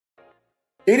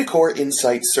DataCore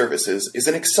Insight Services is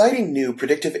an exciting new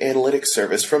predictive analytics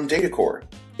service from DataCore.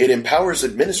 It empowers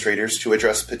administrators to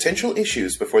address potential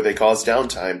issues before they cause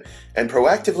downtime and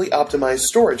proactively optimize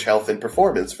storage health and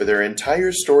performance for their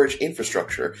entire storage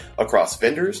infrastructure across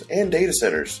vendors and data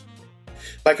centers.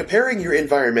 By comparing your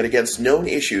environment against known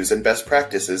issues and best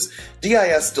practices,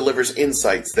 DIS delivers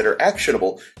insights that are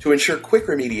actionable to ensure quick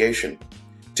remediation.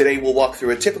 Today we'll walk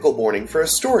through a typical morning for a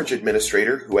storage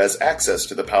administrator who has access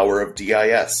to the power of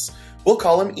DIS. We'll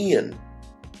call him Ian.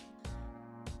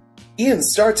 Ian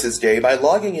starts his day by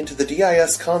logging into the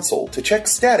DIS console to check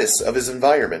status of his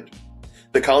environment.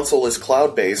 The console is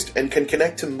cloud-based and can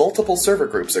connect to multiple server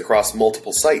groups across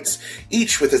multiple sites,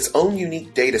 each with its own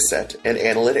unique dataset and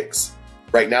analytics.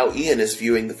 Right now, Ian is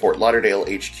viewing the Fort Lauderdale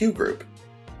HQ group.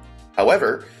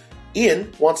 However,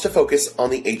 Ian wants to focus on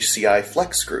the HCI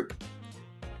Flex group.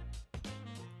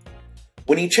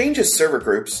 When he changes server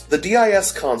groups, the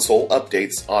DIS console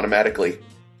updates automatically.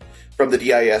 From the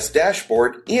DIS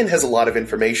dashboard, Ian has a lot of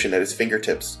information at his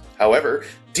fingertips. However,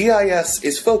 DIS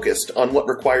is focused on what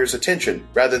requires attention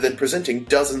rather than presenting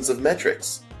dozens of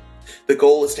metrics. The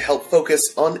goal is to help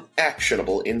focus on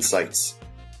actionable insights.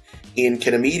 Ian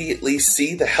can immediately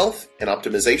see the health and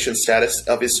optimization status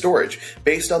of his storage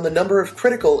based on the number of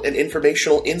critical and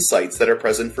informational insights that are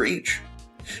present for each.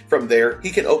 From there, he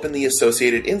can open the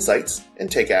associated insights and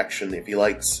take action if he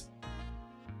likes.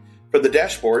 From the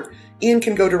dashboard, Ian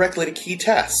can go directly to key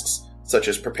tasks, such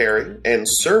as preparing and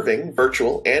serving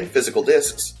virtual and physical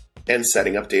disks, and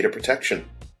setting up data protection.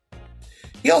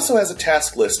 He also has a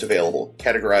task list available,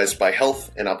 categorized by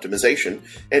health and optimization,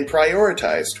 and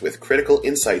prioritized with critical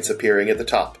insights appearing at the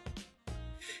top.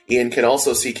 Ian can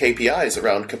also see KPIs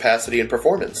around capacity and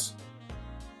performance.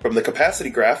 From the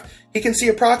capacity graph, he can see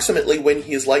approximately when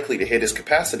he is likely to hit his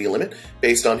capacity limit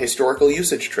based on historical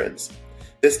usage trends.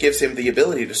 This gives him the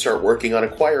ability to start working on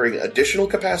acquiring additional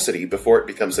capacity before it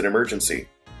becomes an emergency.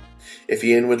 If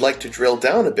Ian would like to drill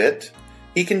down a bit,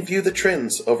 he can view the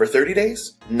trends over 30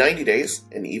 days, 90 days,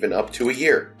 and even up to a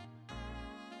year.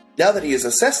 Now that he has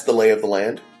assessed the lay of the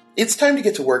land, it's time to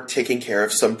get to work taking care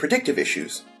of some predictive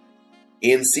issues.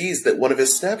 Ian sees that one of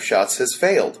his snapshots has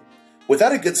failed.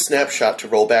 Without a good snapshot to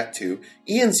roll back to,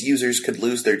 Ian's users could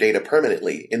lose their data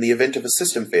permanently in the event of a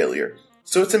system failure,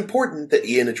 so it's important that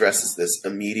Ian addresses this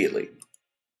immediately.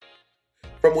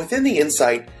 From within the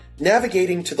insight,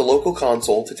 navigating to the local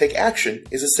console to take action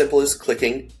is as simple as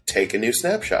clicking Take a New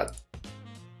Snapshot.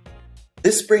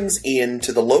 This brings Ian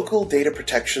to the local Data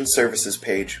Protection Services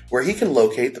page where he can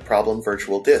locate the problem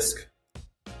virtual disk.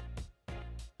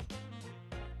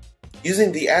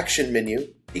 Using the Action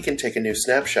menu, he can take a new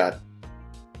snapshot.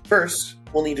 First,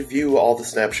 we'll need to view all the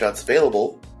snapshots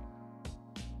available.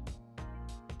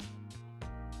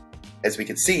 As we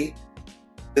can see,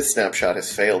 this snapshot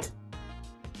has failed.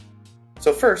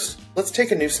 So first, let's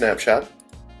take a new snapshot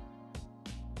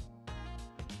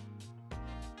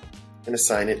and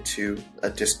assign it to a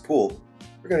disk pool.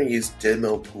 We're going to use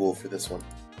demo pool for this one.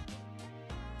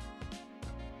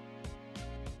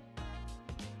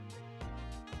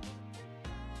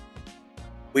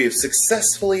 We have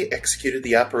successfully executed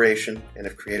the operation and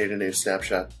have created a new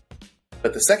snapshot.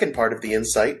 But the second part of the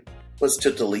insight was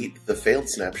to delete the failed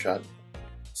snapshot.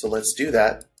 So let's do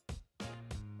that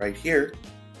right here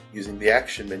using the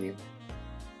Action menu.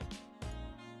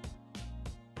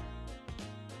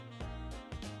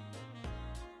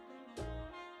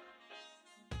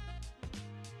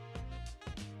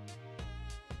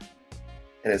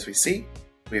 And as we see,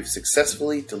 we've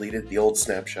successfully deleted the old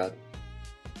snapshot.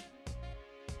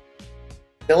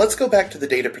 Now let's go back to the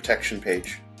Data Protection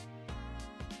page.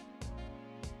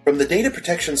 From the Data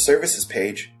Protection Services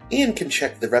page, Ian can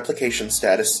check the replication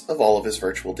status of all of his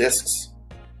virtual disks.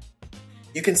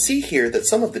 You can see here that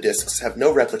some of the disks have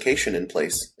no replication in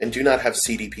place and do not have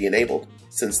CDP enabled.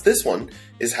 Since this one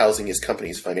is housing his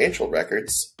company's financial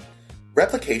records,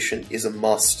 replication is a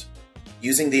must.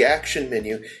 Using the Action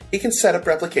menu, he can set up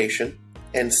replication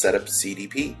and set up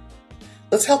CDP.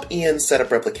 Let's help Ian set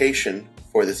up replication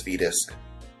for this vDisk.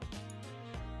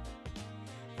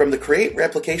 From the Create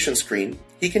Replication screen,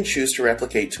 he can choose to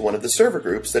replicate to one of the server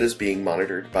groups that is being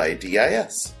monitored by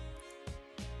DIS,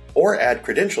 or add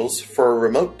credentials for a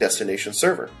remote destination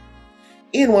server.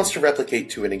 Ian wants to replicate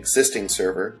to an existing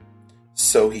server,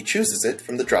 so he chooses it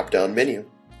from the drop-down menu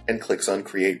and clicks on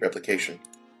Create Replication.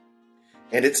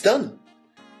 And it's done!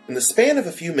 In the span of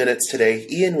a few minutes today,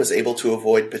 Ian was able to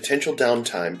avoid potential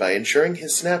downtime by ensuring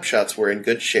his snapshots were in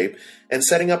good shape and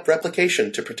setting up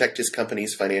replication to protect his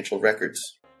company's financial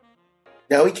records.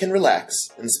 Now he can relax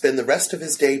and spend the rest of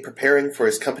his day preparing for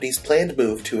his company's planned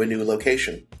move to a new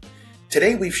location.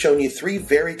 Today we've shown you 3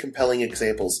 very compelling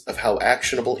examples of how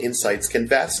actionable insights can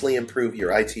vastly improve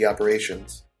your IT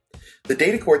operations. The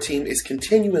DataCore team is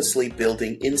continuously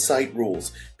building insight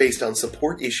rules based on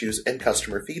support issues and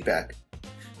customer feedback.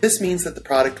 This means that the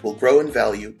product will grow in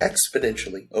value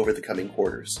exponentially over the coming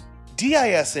quarters.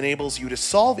 DIS enables you to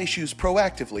solve issues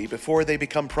proactively before they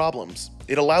become problems.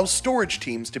 It allows storage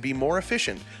teams to be more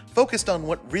efficient, focused on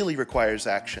what really requires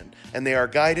action, and they are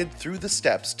guided through the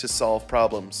steps to solve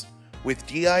problems. With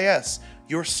DIS,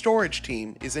 your storage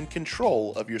team is in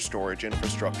control of your storage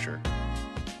infrastructure.